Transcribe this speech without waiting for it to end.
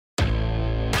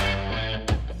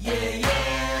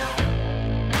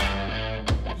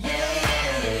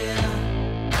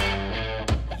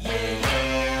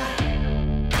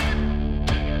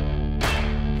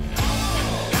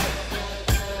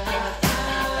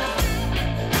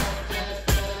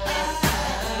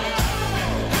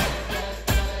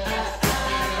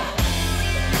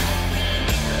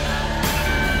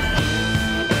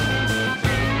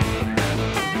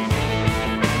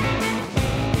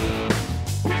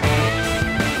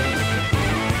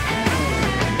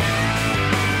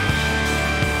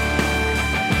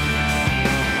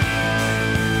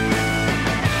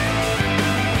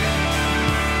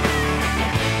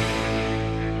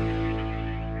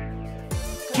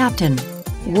Captain,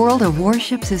 World of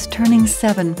Warships is turning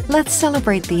 7. Let's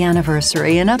celebrate the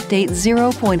anniversary and update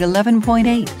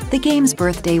 0.11.8. The game's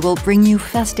birthday will bring you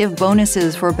festive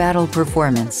bonuses for battle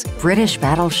performance, British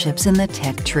battleships in the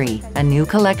tech tree, a new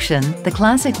collection, the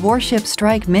classic Warship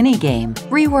Strike minigame,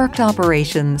 reworked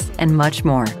operations, and much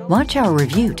more. Watch our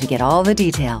review to get all the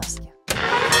details.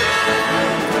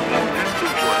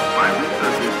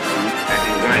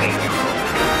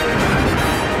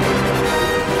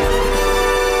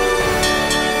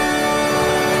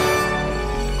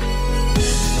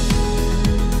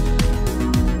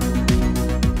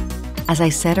 As I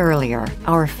said earlier,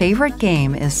 our favorite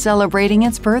game is celebrating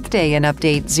its birthday in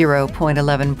Update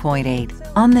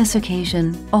 0.11.8. On this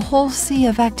occasion, a whole sea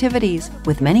of activities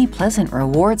with many pleasant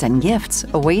rewards and gifts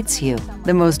awaits you.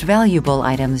 The most valuable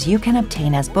items you can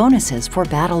obtain as bonuses for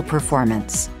battle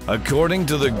performance. According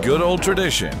to the good old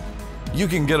tradition, you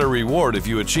can get a reward if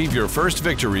you achieve your first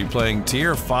victory playing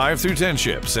Tier 5 through 10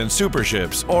 ships and super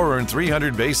ships or earn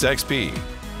 300 base XP.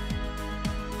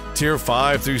 Tier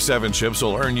 5 through 7 ships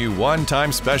will earn you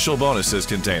one-time special bonuses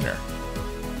container.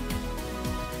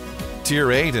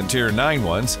 Tier 8 and Tier 9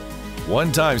 ones,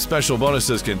 one-time special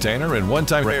bonuses container and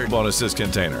one-time rare bonuses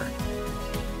container.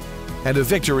 And a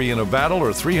victory in a battle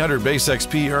or 300 base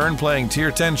XP earned playing Tier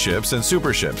 10 ships and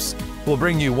super ships will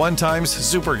bring you one-time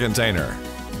super container.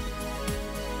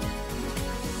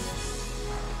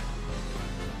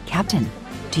 Captain,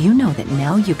 do you know that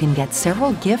now you can get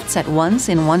several gifts at once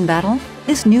in one battle?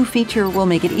 This new feature will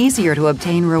make it easier to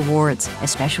obtain rewards,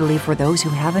 especially for those who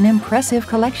have an impressive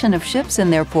collection of ships in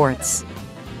their ports.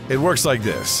 It works like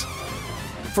this.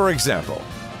 For example,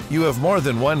 you have more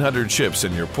than 100 ships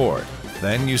in your port.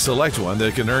 Then you select one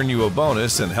that can earn you a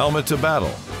bonus and helmet to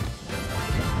battle.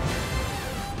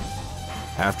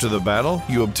 After the battle,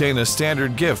 you obtain a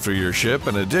standard gift for your ship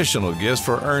and additional gifts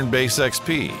for earned base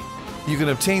XP. You can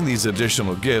obtain these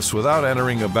additional gifts without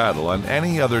entering a battle on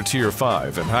any other Tier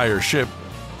 5 and higher ship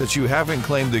that you haven't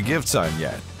claimed the gifts on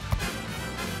yet.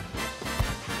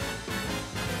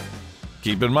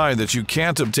 Keep in mind that you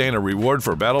can't obtain a reward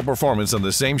for battle performance on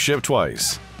the same ship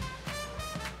twice.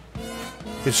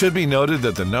 It should be noted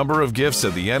that the number of gifts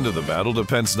at the end of the battle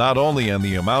depends not only on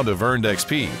the amount of earned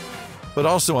XP, but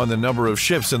also on the number of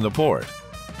ships in the port.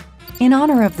 In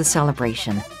honor of the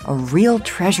celebration, a real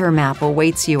treasure map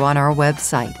awaits you on our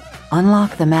website.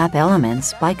 Unlock the map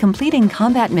elements by completing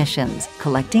combat missions,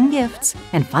 collecting gifts,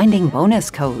 and finding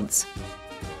bonus codes.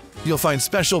 You'll find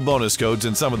special bonus codes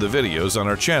in some of the videos on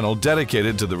our channel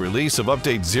dedicated to the release of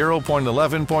Update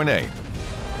 0.11.8.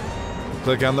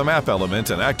 Click on the map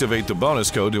element and activate the bonus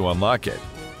code to unlock it.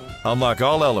 Unlock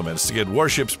all elements to get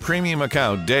Warship's premium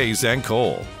account days and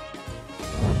coal.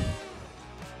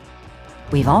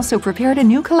 We've also prepared a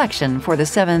new collection for the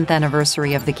 7th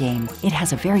anniversary of the game. It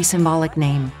has a very symbolic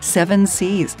name, 7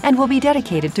 Seas, and will be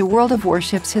dedicated to World of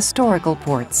Warships historical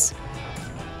ports.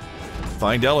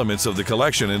 Find elements of the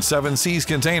collection in 7 Seas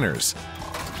containers.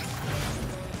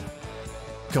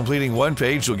 Completing one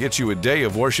page will get you a day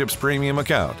of Warship's premium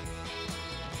account.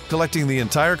 Collecting the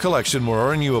entire collection will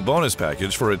earn you a bonus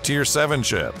package for a Tier 7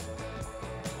 ship.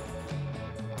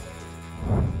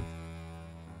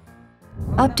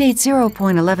 Update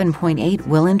 0.11.8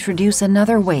 will introduce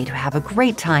another way to have a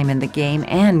great time in the game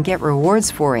and get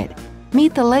rewards for it.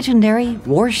 Meet the legendary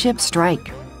Warship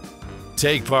Strike.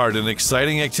 Take part in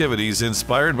exciting activities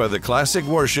inspired by the classic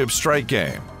Warship Strike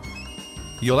game.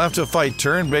 You'll have to fight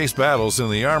turn-based battles in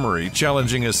the armory,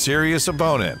 challenging a serious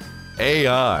opponent,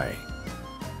 AI.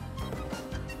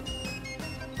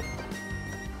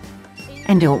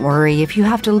 And don't worry if you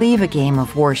have to leave a game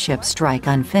of Warship Strike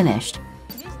unfinished.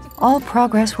 All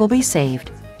progress will be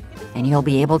saved, and you'll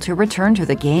be able to return to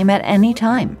the game at any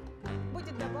time.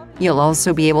 You'll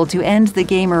also be able to end the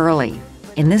game early.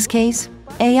 In this case,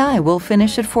 AI will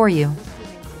finish it for you.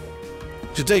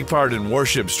 To take part in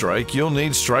Warship Strike, you'll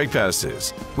need strike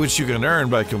passes, which you can earn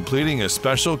by completing a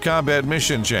special combat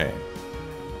mission chain.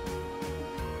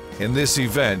 In this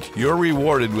event, you're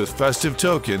rewarded with festive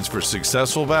tokens for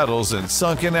successful battles and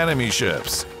sunken enemy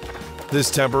ships. This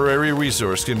temporary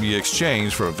resource can be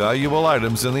exchanged for valuable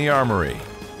items in the armory.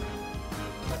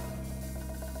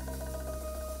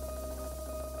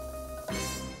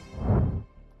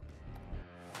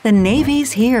 The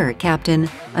Navy's here, Captain.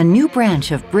 A new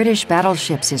branch of British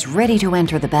battleships is ready to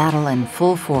enter the battle in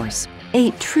full force.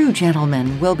 8 true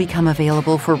gentlemen will become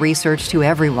available for research to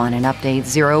everyone in Update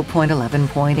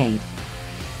 0.11.8.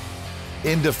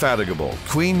 Indefatigable,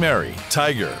 Queen Mary,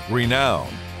 Tiger, Renown,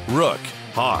 Rook,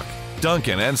 Hawk,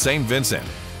 Duncan, and St. Vincent.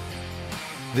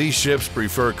 These ships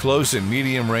prefer close and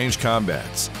medium-range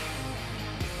combats.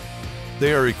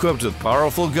 They are equipped with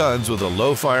powerful guns with a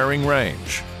low firing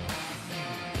range.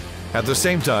 At the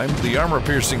same time, the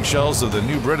armor-piercing shells of the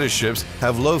new British ships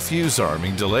have low fuse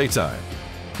arming delay time,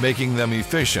 making them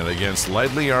efficient against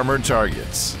lightly armored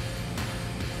targets.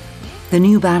 The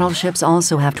new battleships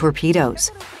also have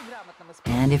torpedoes.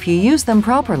 And if you use them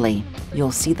properly,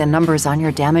 you'll see the numbers on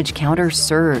your damage counter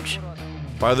surge.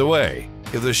 By the way,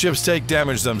 if the ships take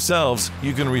damage themselves,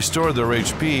 you can restore their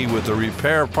HP with the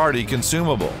Repair Party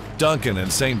consumable. Duncan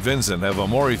and St. Vincent have a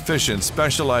more efficient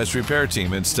specialized repair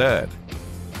team instead.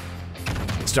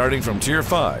 Starting from Tier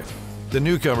 5, the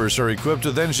newcomers are equipped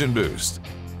with engine boost.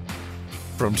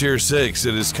 From Tier 6,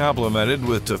 it is complemented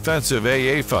with defensive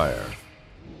AA fire.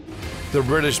 The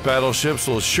British battleships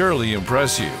will surely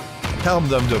impress you. Helm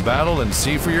them to battle and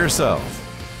see for yourself.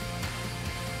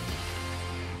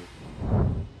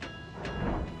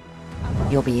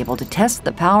 You'll be able to test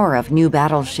the power of new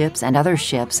battleships and other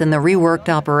ships in the reworked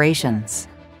operations.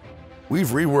 We've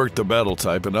reworked the battle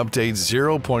type in update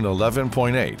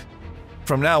 0.11.8.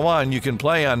 From now on, you can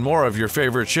play on more of your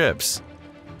favorite ships.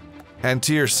 And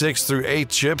Tier 6 through 8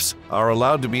 ships are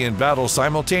allowed to be in battle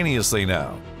simultaneously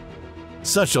now.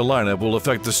 Such a lineup will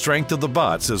affect the strength of the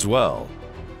bots as well.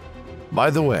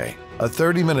 By the way, a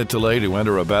 30-minute delay to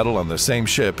enter a battle on the same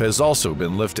ship has also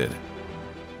been lifted.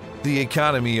 The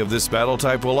economy of this battle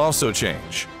type will also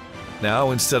change.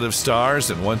 Now, instead of stars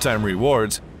and one-time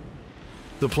rewards,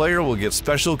 the player will get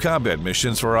special combat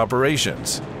missions for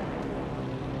operations.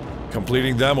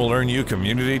 Completing them will earn you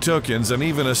community tokens and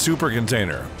even a super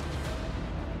container.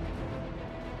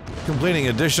 Completing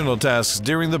additional tasks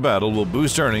during the battle will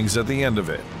boost earnings at the end of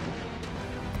it.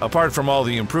 Apart from all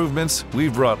the improvements,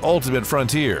 we've brought Ultimate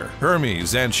Frontier,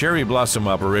 Hermes, and Cherry Blossom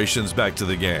operations back to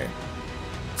the game.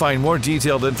 Find more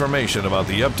detailed information about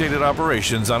the updated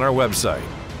operations on our website.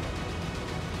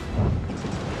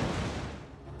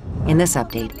 In this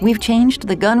update, we've changed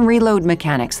the gun reload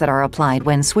mechanics that are applied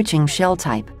when switching shell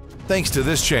type. Thanks to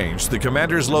this change, the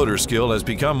commander's loader skill has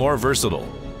become more versatile.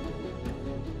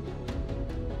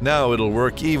 Now it'll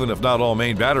work even if not all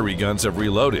main battery guns have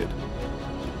reloaded.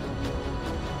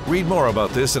 Read more about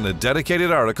this in a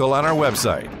dedicated article on our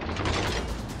website.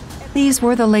 These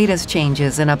were the latest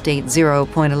changes in Update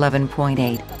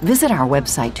 0.11.8. Visit our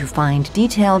website to find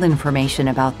detailed information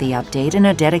about the update in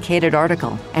a dedicated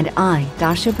article. And I,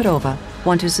 Dasha Perova,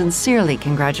 want to sincerely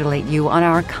congratulate you on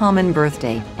our common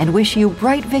birthday and wish you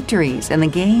bright victories in the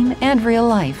game and real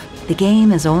life. The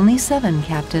game is only 7,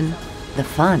 Captain. The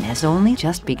fun has only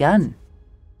just begun.